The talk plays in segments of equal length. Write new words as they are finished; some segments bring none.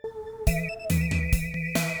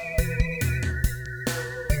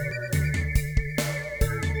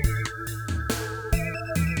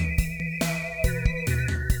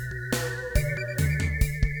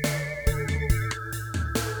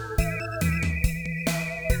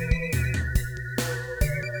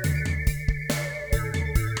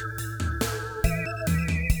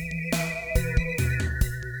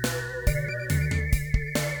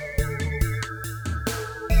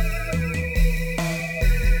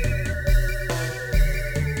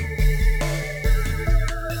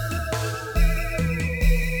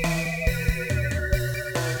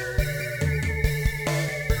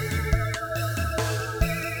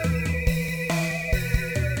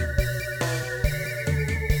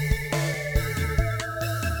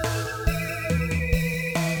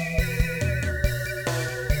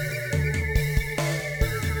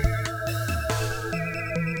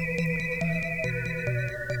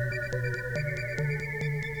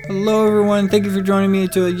Hello everyone, thank you for joining me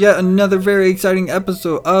to yet another very exciting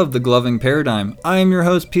episode of The Gloving Paradigm. I am your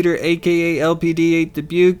host Peter, aka LPD8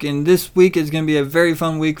 Dubuque, and this week is going to be a very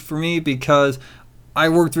fun week for me because I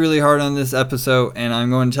worked really hard on this episode, and I'm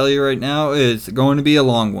going to tell you right now, it's going to be a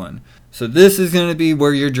long one. So this is going to be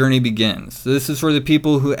where your journey begins. This is for the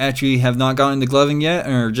people who actually have not gotten into gloving yet,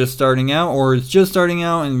 and are just starting out, or is just starting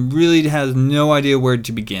out and really has no idea where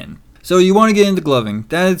to begin. So you want to get into gloving.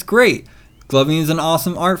 That is great. Gloving is an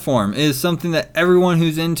awesome art form. It is something that everyone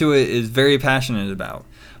who's into it is very passionate about.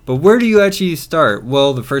 But where do you actually start?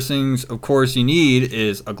 Well, the first things, of course, you need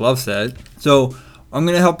is a glove set. So I'm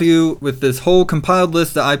going to help you with this whole compiled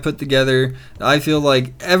list that I put together that I feel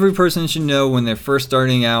like every person should know when they're first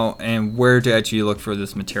starting out and where to actually look for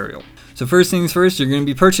this material. So first things first, you're going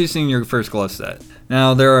to be purchasing your first glove set.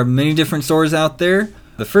 Now, there are many different stores out there.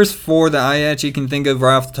 The first four that I actually can think of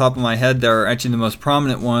right off the top of my head that are actually the most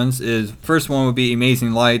prominent ones is, first one would be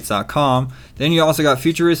AmazingLights.com. Then you also got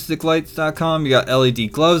FuturisticLights.com, you got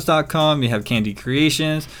LEDGloves.com, you have Candy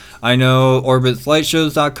Creations. I know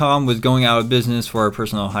OrbitsLightShows.com was going out of business for a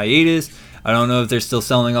personal hiatus. I don't know if they're still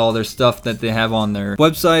selling all their stuff that they have on their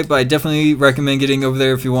website, but I definitely recommend getting over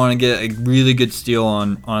there if you want to get a really good steal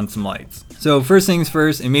on some lights. So first things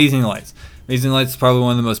first, Amazing Lights. Amazing Lights is probably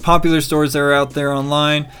one of the most popular stores that are out there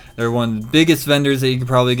online. They're one of the biggest vendors that you can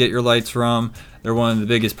probably get your lights from. They're one of the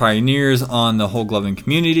biggest pioneers on the whole gloving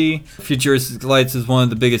community. Futuristic Lights is one of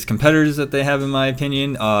the biggest competitors that they have, in my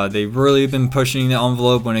opinion. They've really been pushing the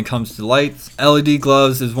envelope when it comes to lights. LED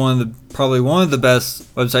Gloves is probably one of the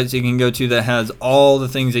best websites you can go to that has all the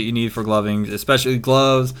things that you need for gloving, especially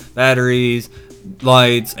gloves, batteries,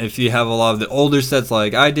 lights. If you have a lot of the older sets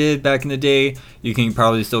like I did back in the day, you can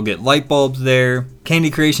probably still get light bulbs there. Candy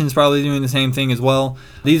Creations probably doing the same thing as well.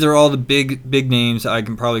 These are all the big names I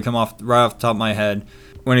can probably come off right off the top of my head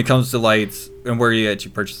when it comes to lights and where you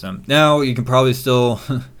actually purchase them. Now you can probably still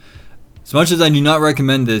as much as I do not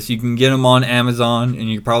recommend this, you can get them on Amazon, and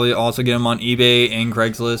you can probably also get them on eBay and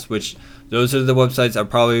Craigslist, which those are the websites I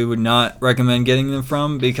probably would not recommend getting them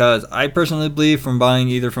from, because I personally believe from buying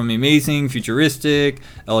either from Amazing, Futuristic,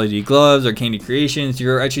 LED Gloves, or Candy Creations,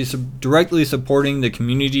 you're actually directly supporting the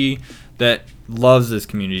community that loves this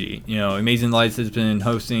community. You know, Amazing Lights has been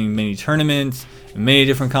hosting many tournaments and many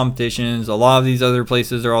different competitions. A lot of these other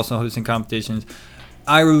places are also hosting competitions.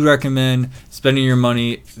 I would recommend spending your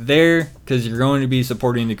money there because you're going to be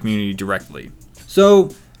supporting the community directly.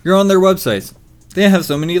 So you're on their websites. They have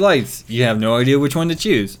so many lights, you have no idea which one to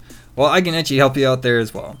choose. Well, I can actually help you out there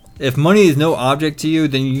as well. If money is no object to you,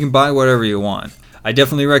 then you can buy whatever you want. I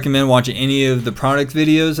definitely recommend watching any of the product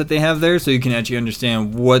videos that they have there so you can actually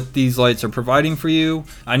understand what these lights are providing for you.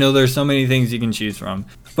 I know there's so many things you can choose from.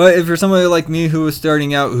 But if you're somebody like me who was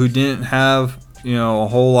starting out who didn't have a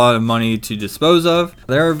whole lot of money to dispose of,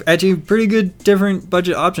 there are actually pretty good different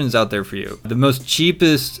budget options out there for you. The most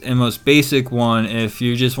cheapest and most basic one, if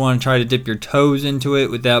you just want to try to dip your toes into it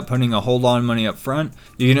without putting a whole lot of money up front,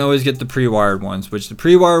 you can always get the pre-wired ones, which the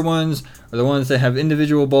pre-wired ones are the ones that have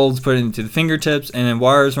individual bulbs put into the fingertips and then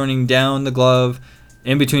wires running down the glove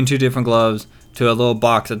in between two different gloves to a little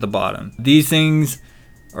box at the bottom. These things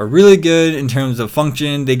are really good in terms of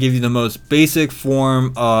function. They give you the most basic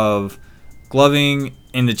form of gloving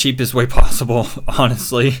in the cheapest way possible,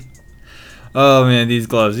 honestly. Oh man, these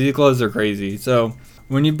gloves are crazy. So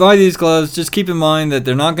when you buy these gloves, just keep in mind that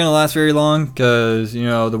they're not going to last very long, because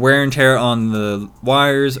the wear and tear on the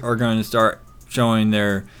wires are going to start showing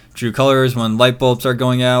their true colors when light bulbs are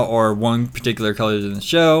going out, or one particular color doesn't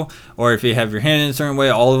show, or if you have your hand in a certain way,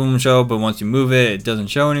 all of them show, but once you move it, it doesn't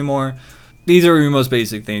show anymore. These are your most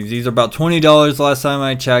basic things. These are about $20 last time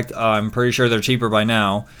I checked. I'm pretty sure they're cheaper by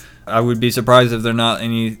now. I would be surprised if they're not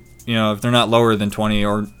if they're not lower than 20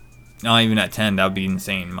 or not even at 10. That would be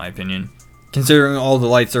insane in my opinion, considering all the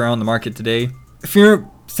lights that are on the market today. If you're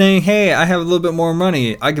saying, hey, I have a little bit more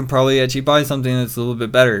money, I can probably actually buy something that's a little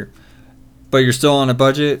bit better, but you're still on a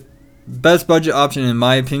budget, best budget option in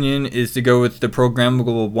my opinion is to go with the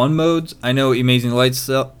programmable one modes. I know Amazing Lights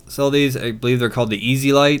sell these. I believe they're called the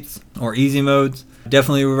Easy Lights or Easy Modes.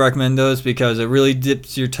 Definitely would recommend those because it really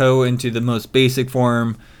dips your toe into the most basic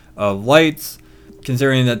form of lights,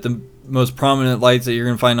 considering that the most prominent lights that you're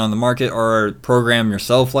going to find on the market are program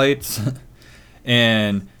yourself lights.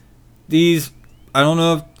 And these, I don't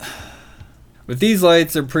know with these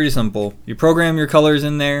lights, they're pretty simple. You program your colors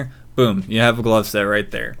in there, boom, you have a glove set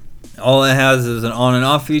right there. All it has is an on and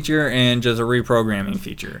off feature and just a reprogramming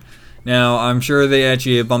feature. Now, I'm sure they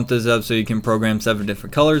actually have bumped this up so you can program 7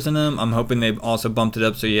 different colors in them. I'm hoping they've also bumped it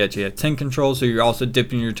up so you actually have tint control, so you're also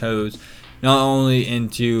dipping your toes not only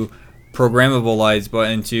into programmable lights,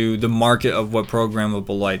 but into the market of what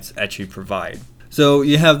programmable lights actually provide. So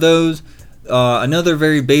you have those. Another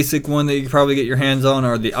very basic one that you can probably get your hands on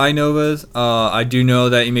are the iNovas. I do know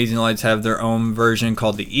that Amazing Lights have their own version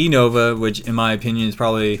called the eNova, which in my opinion is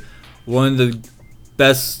probably one of the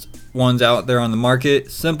best ones out there on the market,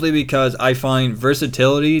 simply because I find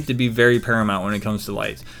versatility to be very paramount when it comes to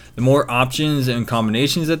lights. The more options and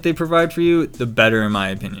combinations that they provide for you, the better in my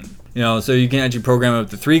opinion. So you can actually program up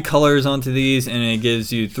to 3 colors onto these, and it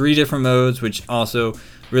gives you 3 different modes, which also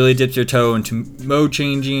really dips your toe into mode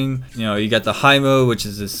changing. You got the high mode, which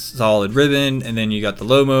is a solid ribbon, and then you got the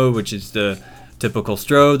low mode, which is the typical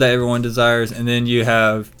strobe that everyone desires, and then you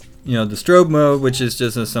have the strobe mode, which is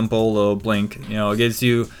just a simple little blink. It gives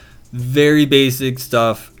you very basic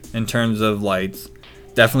stuff in terms of lights.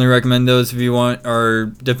 Definitely recommend those if you are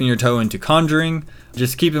dipping your toe into conjuring.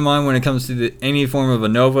 Just keep in mind when it comes to any form of a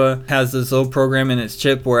Nova, it has this little program in its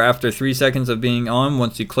chip where after 3 seconds of being on,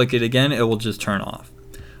 once you click it again, it will just turn off.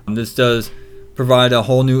 This does provide a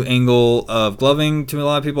whole new angle of gloving to a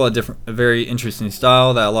lot of people, a very interesting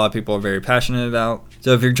style that a lot of people are very passionate about.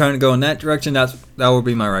 So if you're trying to go in that direction, that will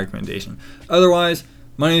be my recommendation. Otherwise,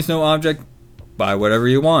 money is no object. Buy whatever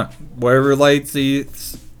you want. Whatever lights you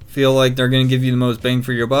feel like they're going to give you the most bang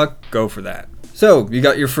for your buck, go for that. So, you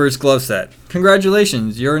got your first glove set.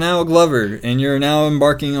 Congratulations, you're now a glover, and you're now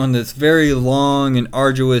embarking on this very long and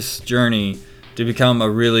arduous journey to become a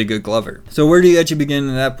really good glover. So where do you actually begin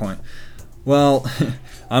at that point? Well,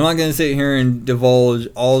 I'm not going to sit here and divulge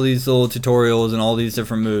all these little tutorials and all these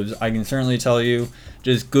different moves. I can certainly tell you,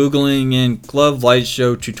 just Googling in glove light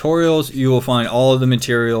show tutorials, you will find all of the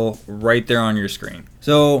material right there on your screen.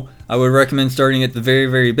 So I would recommend starting at the very,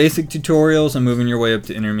 very basic tutorials and moving your way up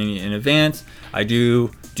to intermediate and advanced. I do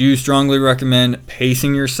strongly recommend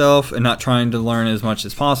pacing yourself and not trying to learn as much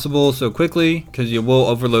as possible so quickly, because you will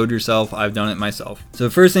overload yourself. I've done it myself. So the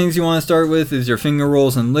first things you want to start with is your finger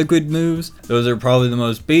rolls and liquid moves. Those are probably the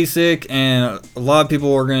most basic, and a lot of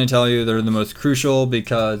people are going to tell you they're the most crucial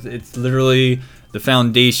because it's literally the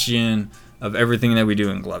foundation of everything that we do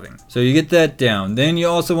in gloving. So you get that down. Then you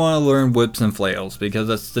also want to learn whips and flails, because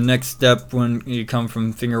that's the next step when you come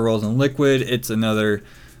from finger rolls and liquid. It's another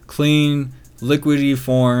clean, liquidy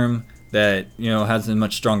form that has a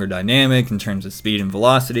much stronger dynamic in terms of speed and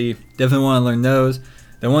velocity. Definitely want to learn those.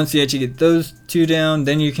 Then once you actually get those 2 down,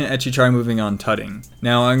 then you can actually try moving on tutting.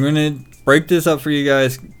 Now I'm going to break this up for you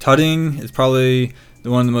guys. Tutting is probably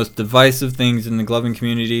one of the most divisive things in the gloving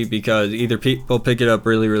community, because either people pick it up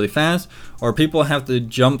really, really fast, or people have to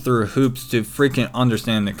jump through hoops to freaking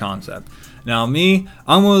understand the concept. Now me,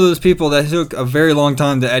 I'm one of those people that took a very long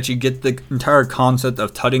time to actually get the entire concept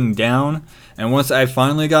of tutting down, and once I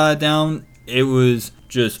finally got it down, it was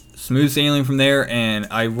just smooth sailing from there, and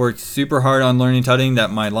I worked super hard on learning tutting that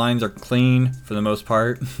my lines are clean for the most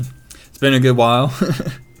part. It's been a good while.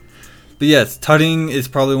 But yes, tutting is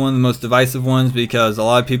probably one of the most divisive ones, because a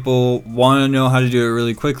lot of people want to know how to do it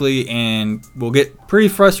really quickly and will get pretty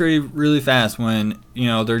frustrated really fast when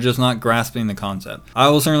they're just not grasping the concept. I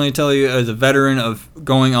will certainly tell you, as a veteran of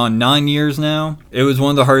going on 9 years now, it was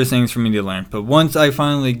one of the hardest things for me to learn. But once I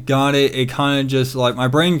finally got it, it kind of just like my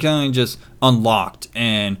brain kind of just unlocked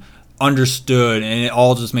and understood, and it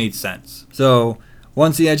all just made sense. So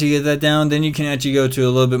once you actually get that down, then you can actually go to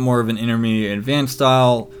a little bit more of an intermediate advanced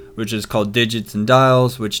style, which is called digits and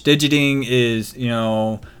dials, which digiting is,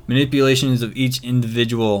 manipulations of each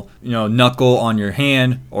individual, knuckle on your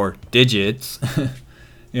hand, or digits,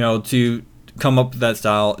 to come up with that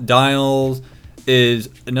style. Dials is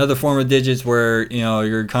another form of digits where,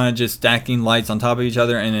 you're kind of just stacking lights on top of each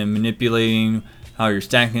other and then manipulating how you're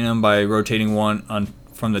stacking them by rotating one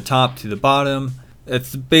from the top to the bottom.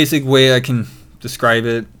 That's the basic way I can describe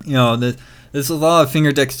it. There's a lot of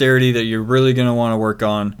finger dexterity that you're really going to want to work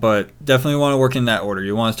on, but definitely want to work in that order.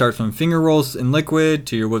 You want to start from finger rolls in liquid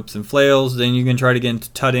to your whips and flails, then you can try to get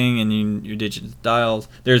into tutting and your digits and dials.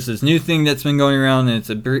 There's this new thing that's been going around, and it's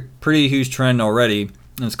a pretty huge trend already,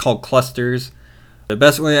 and it's called clusters. The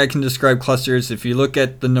best way I can describe clusters, if you look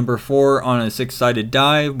at the number 4 on a 6-sided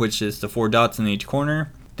die, which is the 4 dots in each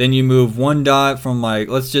corner, then you move one dot from,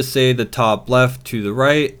 let's just say the top left to the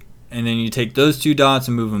right, and then you take those 2 dots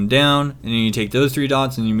and move them down, and then you take those 3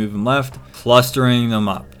 dots and you move them left, clustering them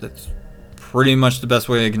up. That's pretty much the best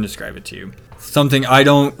way I can describe it to you. Something I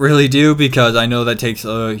don't really do, because I know that takes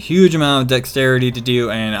a huge amount of dexterity to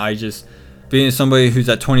do, and I just, being somebody who's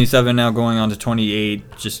at 27 now going on to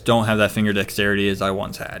 28, just don't have that finger dexterity as I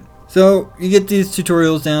once had. So you get these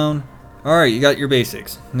tutorials down. Alright, you got your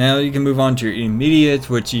basics. Now you can move on to your intermediates,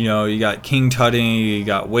 which you got king tutting, you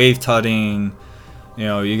got wave tutting,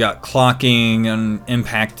 You got clocking and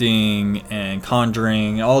impacting and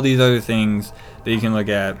conjuring, all these other things that you can look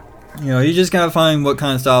at. You just gotta find what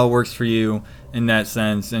kind of style works for you in that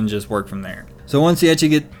sense and just work from there. So once you actually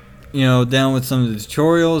get down with some of the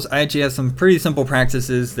tutorials, I actually have some pretty simple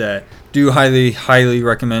practices that do highly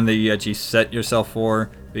recommend that you actually set yourself for,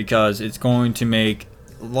 because it's going to make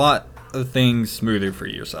a lot of things smoother for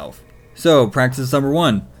yourself. So practice number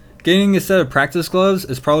 1, getting a set of practice gloves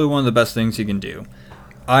is probably one of the best things you can do.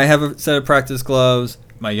 I have a set of practice gloves,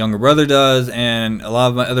 my younger brother does, and a lot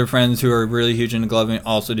of my other friends who are really huge into gloving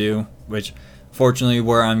also do, which fortunately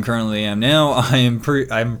where I'm currently am now, I'm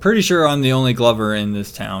pretty sure I'm the only glover in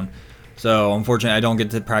this town. So unfortunately I don't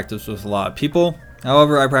get to practice with a lot of people.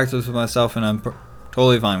 However, I practice with myself and I'm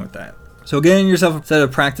totally fine with that. So getting yourself a set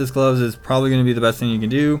of practice gloves is probably going to be the best thing you can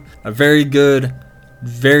do. A very good,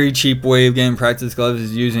 very cheap way of getting practice gloves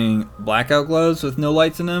is using blackout gloves with no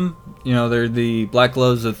lights in them. They're the black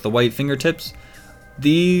gloves with the white fingertips.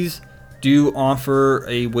 These do offer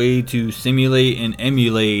a way to simulate and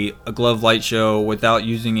emulate a glove light show without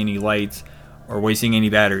using any lights or wasting any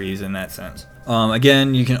batteries in that sense.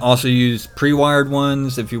 Again, you can also use pre-wired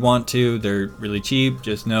ones if you want to. They're really cheap.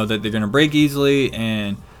 Just know that they're going to break easily,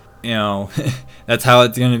 and that's how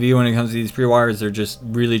it's going to be when it comes to these pre-wires. They're just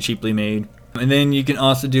really cheaply made. And then you can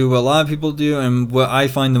also do what a lot of people do, and what I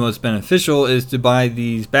find the most beneficial is to buy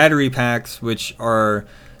these battery packs, which are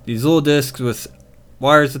these little discs with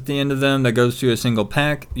wires at the end of them that goes to a single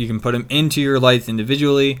pack. You can put them into your lights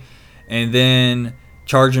individually and then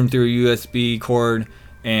charge them through a USB cord,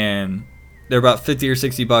 and they're about 50 or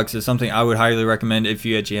 60 bucks. Is something I would highly recommend if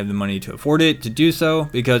you actually have the money to afford it to do so,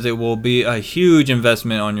 because it will be a huge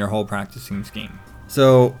investment on your whole practicing scheme.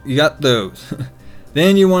 So you got those.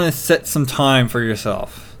 Then you want to set some time for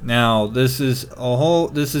yourself. Now this is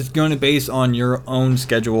going to base on your own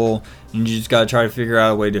schedule, and you just got to try to figure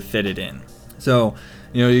out a way to fit it in. So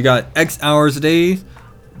you got X hours a day,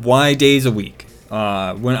 Y days a week.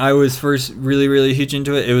 When I was first really huge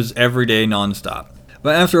into it, it was every day nonstop.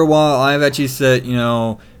 But after a while, I've actually set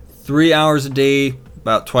 3 hours a day,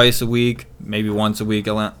 about twice a week, maybe once a week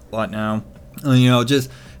a lot now. Just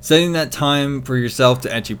setting that time for yourself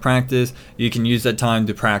to actually practice. You can use that time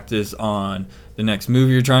to practice on the next move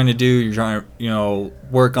you're trying to do. You're trying to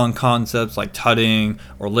work on concepts like tutting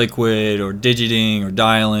or liquid or digiting or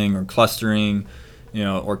dialing or clustering,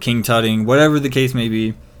 or king tutting, whatever the case may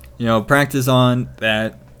be. Practice on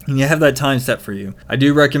that, and you have that time set for you. I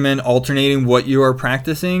do recommend alternating what you are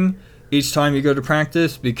practicing each time you go to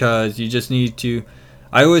practice, because you just need to.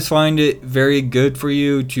 I always find it very good for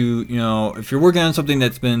you to, if you're working on something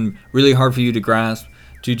that's been really hard for you to grasp,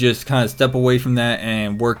 to just kind of step away from that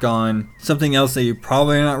and work on something else that you're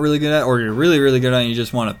probably not really good at, or you're really good at and you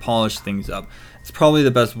just want to polish things up. It's probably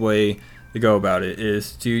the best way to go about it,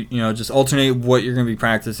 is to just alternate what you're going to be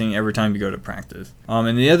practicing every time you go to practice.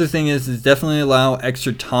 And the other thing is definitely allow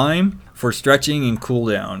extra time for stretching and cool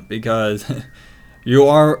down, because you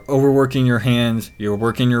are overworking your hands, you're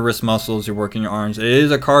working your wrist muscles, you're working your arms. It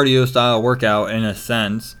is a cardio style workout in a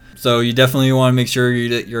sense. So you definitely want to make sure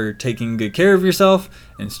that you're taking good care of yourself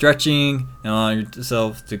and stretching and allowing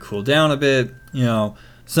yourself to cool down a bit,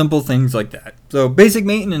 simple things like that. So basic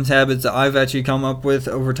maintenance habits that I've actually come up with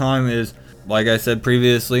over time is, like I said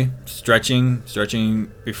previously,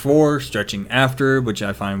 stretching before, stretching after, which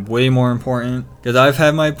I find way more important, because I've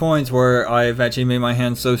had my points where I've actually made my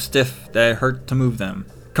hands so stiff that it hurt to move them.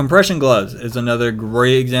 Compression gloves is another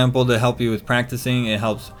great example to help you with practicing. It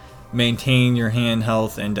helps maintain your hand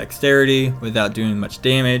health and dexterity without doing much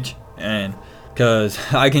damage. And because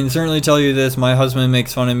I can certainly tell you this, my husband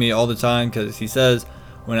makes fun of me all the time, because he says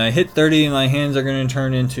when I hit 30 my hands are going to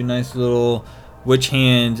turn into nice little witch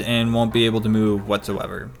hands and won't be able to move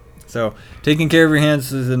whatsoever. So taking care of your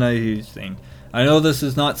hands is another huge thing. I know this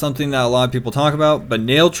is not something that a lot of people talk about, but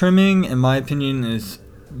nail trimming, in my opinion, is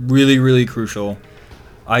really crucial.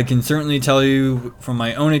 I can certainly tell you from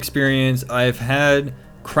my own experience, I've had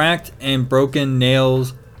cracked and broken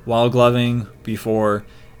nails while gloving before,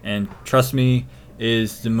 and trust me, it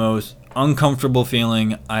is the most uncomfortable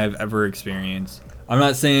feeling I've ever experienced. I'm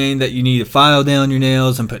not saying that you need to file down your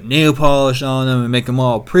nails and put nail polish on them and make them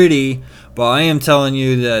all pretty, but I am telling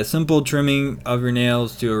you that a simple trimming of your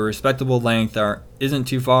nails to a respectable length that isn't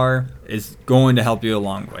too far is going to help you a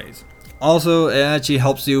long ways. Also, it actually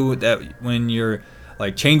helps you that when you're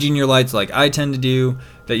changing your lights like I tend to do,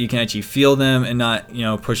 that you can actually feel them and not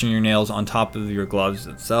pushing your nails on top of your gloves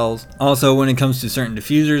themselves. Also, when it comes to certain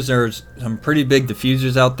diffusers, there's some pretty big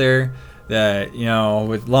diffusers out there that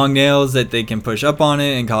with long nails that they can push up on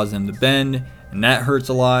it and cause them to bend, and that hurts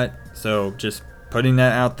a lot. So just putting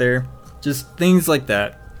that out there. just things like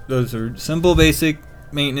that. Those are simple, basic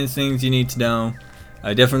maintenance things you need to know.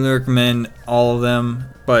 I definitely recommend all of them,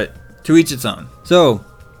 but to each its own. So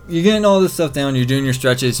you're getting all this stuff down, you're doing your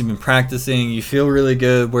stretches, you've been practicing, you feel really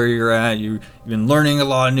good where you're at, you've been learning a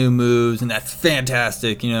lot of new moves, and that's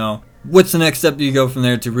fantastic. What's the next step you go from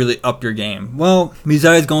there to really up your game? Well,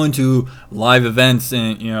 besides going to live events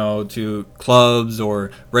and to clubs or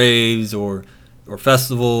raves or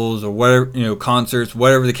festivals or whatever, concerts,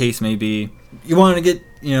 whatever the case may be, you want to get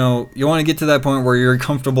to that point where you're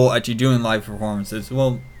comfortable actually doing live performances.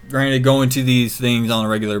 Well, granted, going to these things on a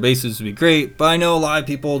regular basis would be great, but I know a lot of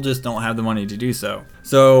people just don't have the money to do so.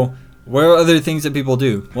 So what are other things that people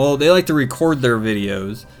do? Well, they like to record their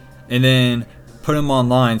videos and then put them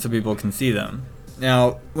online so people can see them.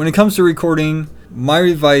 Now, when it comes to recording, my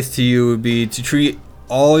advice to you would be to treat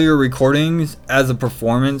all your recordings as a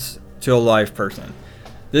performance to a live person.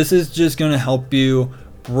 This is just going to help you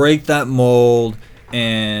break that mold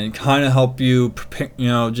and kind of help you prepare,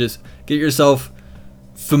 just get yourself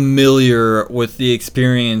familiar with the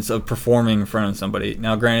experience of performing in front of somebody.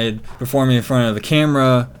 Now, granted, performing in front of a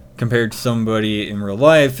camera compared to somebody in real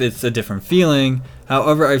life, it's a different feeling.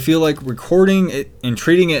 However, I feel like recording it and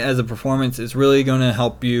treating it as a performance is really going to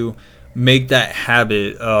help you make that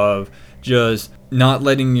habit of just not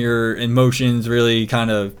letting your emotions really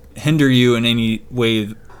kind of hinder you in any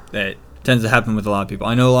way that tends to happen with a lot of people.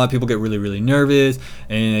 I know a lot of people get really, really nervous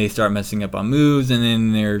and they start messing up on moves, and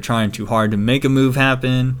then they're trying too hard to make a move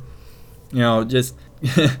happen. Just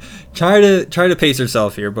try to pace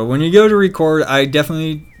yourself here. But when you go to record, I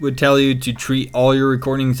definitely would tell you to treat all your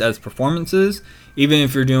recordings as performances, even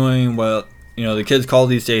if you're doing what the kids call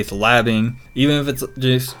these days labbing. Even if it's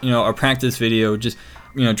just a practice video, just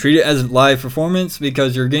treat it as a live performance,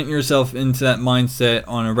 because you're getting yourself into that mindset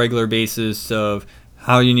on a regular basis of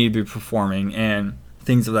how you need to be performing and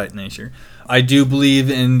things of that nature. I do believe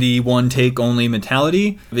in the one take only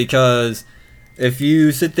mentality, because if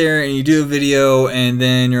you sit there and you do a video and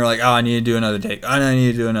then you're like, oh, I need to do another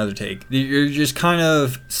take, you're just kind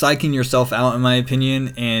of psyching yourself out, in my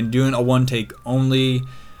opinion. And doing a one take only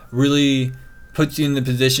really puts you in the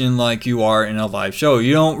position like you are in a live show.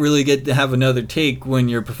 You don't really get to have another take when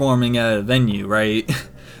you're performing at a venue, right?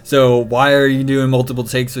 So why are you doing multiple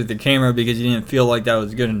takes with the camera? Because you didn't feel like that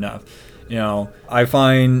was good enough. I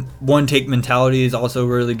find one take mentality is also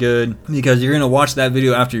really good, because you're going to watch that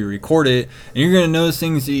video after you record it, and you're going to notice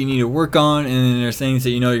things that you need to work on, and then there's things that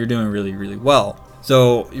you're doing really, really well.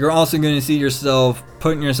 So you're also going to see yourself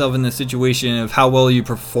putting yourself in the situation of how well you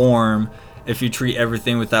perform if you treat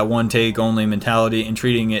everything with that one take only mentality and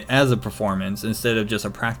treating it as a performance instead of just a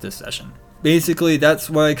practice session. Basically, that's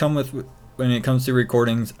what I come with when it comes to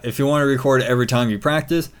recordings. If you want to record every time you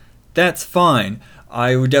practice, that's fine.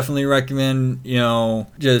 I would definitely recommend,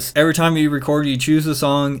 just every time you record, you choose a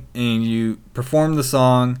song and you perform the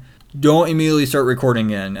song. Don't immediately start recording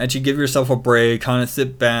again. Actually, give yourself a break, kind of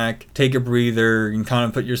sit back, take a breather, and kind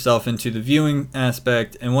of put yourself into the viewing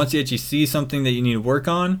aspect. And once you actually see something that you need to work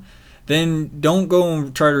on, then don't go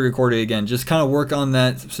and try to record it again. Just kind of work on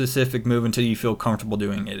that specific move until you feel comfortable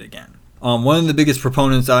doing it again. One of the biggest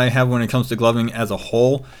proponents I have when it comes to gloving as a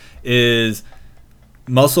whole is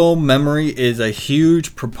muscle memory is a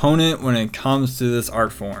huge proponent when it comes to this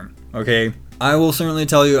art form. Okay, I will certainly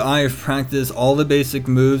tell you I have practiced all the basic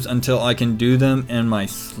moves until I can do them in my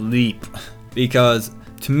sleep, because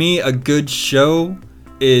to me a good show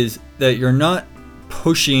is that you're not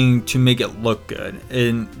pushing to make it look good,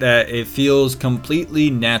 and that it feels completely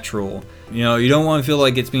natural. You don't want to feel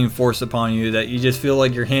like it's being forced upon you, that you just feel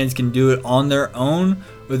like your hands can do it on their own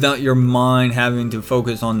without your mind having to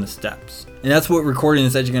focus on the steps. And that's what recording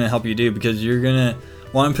is actually going to help you do, because you're going to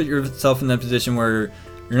want to put yourself in that position where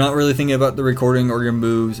you're not really thinking about the recording or your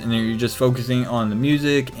moves, and you're just focusing on the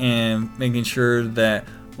music and making sure that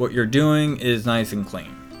what you're doing is nice and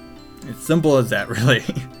clean. It's simple as that, really.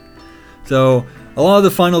 So a lot of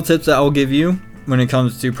the final tips that I'll give you when it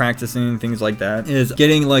comes to practicing things like that is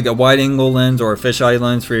getting like a wide angle lens or a fisheye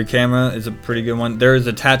lens for your camera is a pretty good one. There's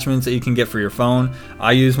attachments that you can get for your phone.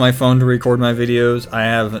 I use my phone to record my videos. I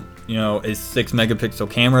have a 6 megapixel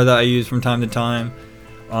camera that I use from time to time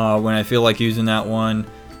when I feel like using that one.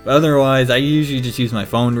 But otherwise, I usually just use my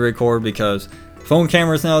phone to record, because phone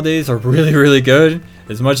cameras nowadays are really, really good.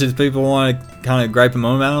 As much as people want to kind of gripe and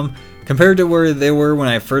moan about them, compared to where they were when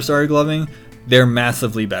I first started gloving, they're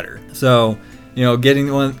massively better. So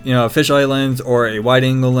getting one, a fisheye lens or a wide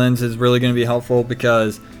angle lens is really going to be helpful,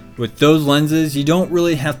 because with those lenses, you don't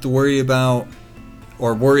really have to worry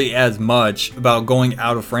as much about going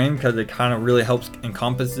out of frame, because it kind of really helps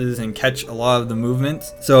encompasses and catch a lot of the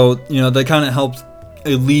movements. So, that kind of helps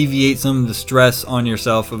alleviate some of the stress on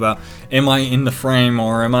yourself about, am I in the frame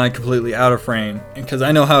or am I completely out of frame? Because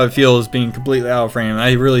I know how it feels being completely out of frame.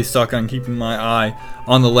 I really suck on keeping my eye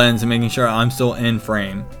on the lens and making sure I'm still in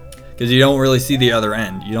frame, because you don't really see the other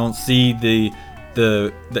end. You don't see the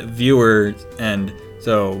viewer end.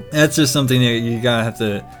 So that's just something that you gotta have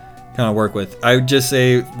to kind of work with. I would just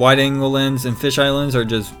say wide angle lens and fisheye lens are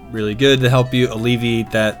just really good to help you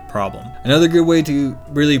alleviate that problem. Another good way to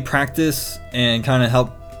really practice and kind of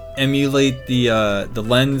help emulate the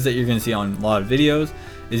lens that you're going to see on a lot of videos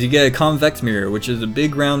is you get a convex mirror, which is a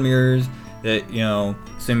big round mirrors that, you know,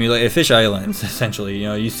 simulate a fisheye lens essentially. You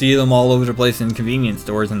know, you see them all over the place in convenience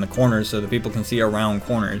stores in the corners so that people can see around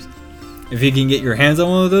corners. If you can get your hands on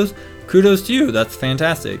one of those, kudos to you, that's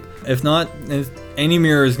fantastic. If not, any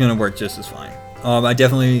mirror is going to work just as fine. I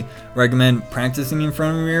definitely recommend practicing in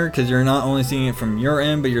front of a mirror, because you're not only seeing it from your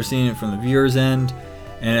end, but you're seeing it from the viewer's end,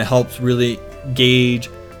 and it helps really gauge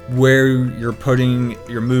where you're putting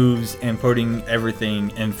your moves and putting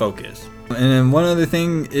everything in focus. And then one other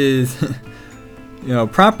thing is you know,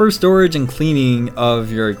 proper storage and cleaning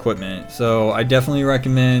of your equipment. So I definitely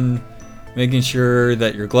recommend making sure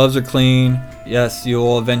that your gloves are clean. Yes,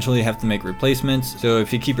 you'll eventually have to make replacements. So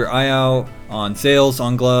if you keep your eye out on sales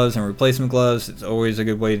on gloves and replacement gloves, it's always a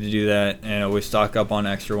good way to do that, and always stock up on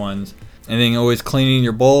extra ones. And then always cleaning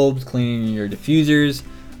your bulbs, cleaning your diffusers.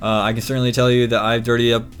 I can certainly tell you that I've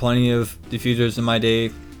dirtied up plenty of diffusers in my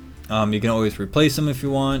day. You can always replace them if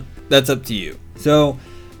you want. That's up to you. So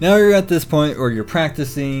now you're at this point where you're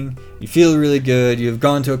practicing, you feel really good, you've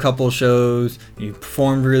gone to a couple shows, you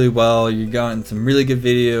performed really well, you've gotten some really good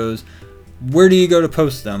videos. Where do you go to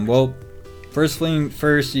post them? Well, first,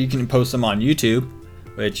 you can post them on YouTube,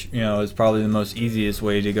 which, you know, is probably the most easiest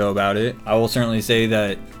way to go about it. I will certainly say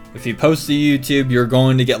that if you post to YouTube, you're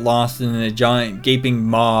going to get lost in a giant gaping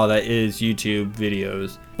maw that is YouTube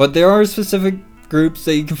videos. But there are specific groups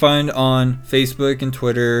that you can find on Facebook and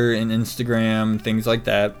Twitter and Instagram, things like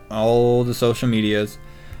that, all the social medias.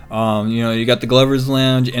 You know, you got the Glover's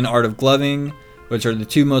Lounge and Art of Gloving, which are the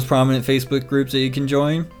two most prominent Facebook groups that you can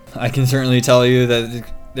join. I can certainly tell you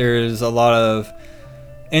that there's a lot of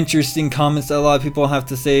interesting comments that a lot of people have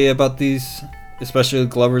to say about these, especially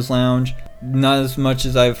Glover's Lounge. Not as much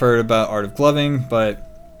as I've heard about Art of Gloving,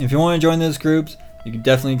 but if you want to join those groups, you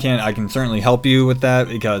definitely can. I can certainly help you with that,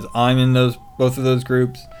 because I'm in both of those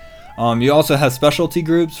groups. You also have specialty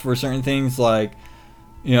groups for certain things, like,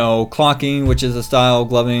 you know, clocking, which is a style of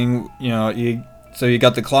gloving. You know, so you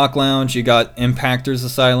got the Clock Lounge, you got Impactors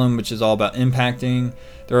Asylum, which is all about impacting.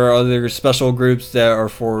 There are other special groups that are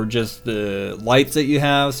for just the lights that you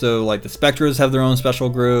have. So like the Spectras have their own special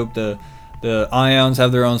group, the Ions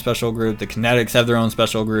have their own special group, the Kinetics have their own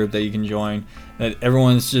special group that you can join. That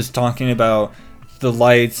everyone's just talking about the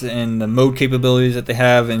lights and the mode capabilities that they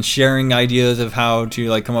have, and sharing ideas of how to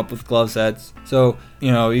like come up with glove sets. So,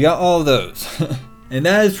 you know, you got all of those. And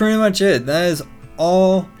that is pretty much it. That is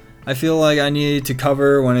all I feel like I needed to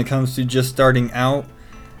cover when it comes to just starting out.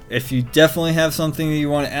 If you definitely have something that you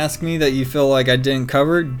want to ask me that you feel like I didn't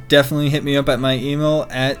cover, definitely hit me up at my email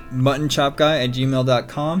at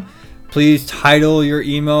muttonchopguy@gmail.com. Please title your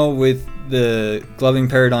email with the Gloving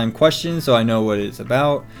Paradigm question so I know what it's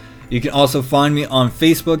about. You can also find me on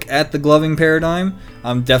Facebook at The Gloving Paradigm.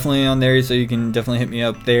 I'm definitely on there, so you can definitely hit me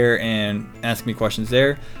up there and ask me questions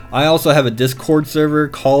there. I also have a Discord server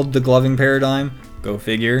called The Gloving Paradigm, go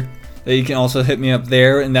figure, that you can also hit me up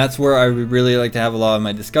there, and that's where I would really like to have a lot of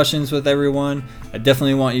my discussions with everyone. I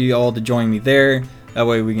definitely want you all to join me there. That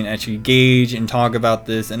way we can actually gauge and talk about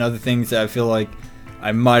this and other things that I feel like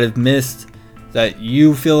I might have missed that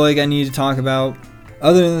you feel like I need to talk about.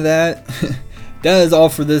 Other than that, that is all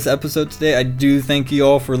for this episode today. I do thank you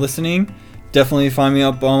all for listening. Definitely find me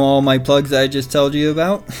up on all my plugs that I just told you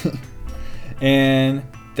about. And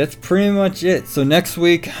that's pretty much it. So next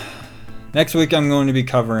week I'm going to be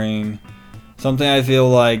covering something I feel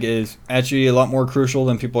like is actually a lot more crucial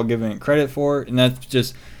than people are giving it credit for, and that's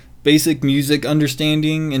just basic music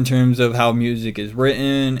understanding in terms of how music is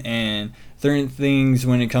written and certain things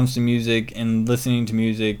when it comes to music and listening to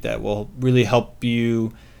music that will really help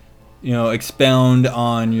you, you know, expound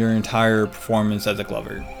on your entire performance as a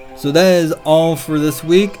glover. So that is all for this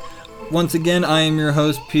week. Once again, I am your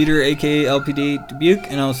host, Peter, aka LPD Dubuque,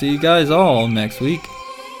 and I'll see you guys all next week.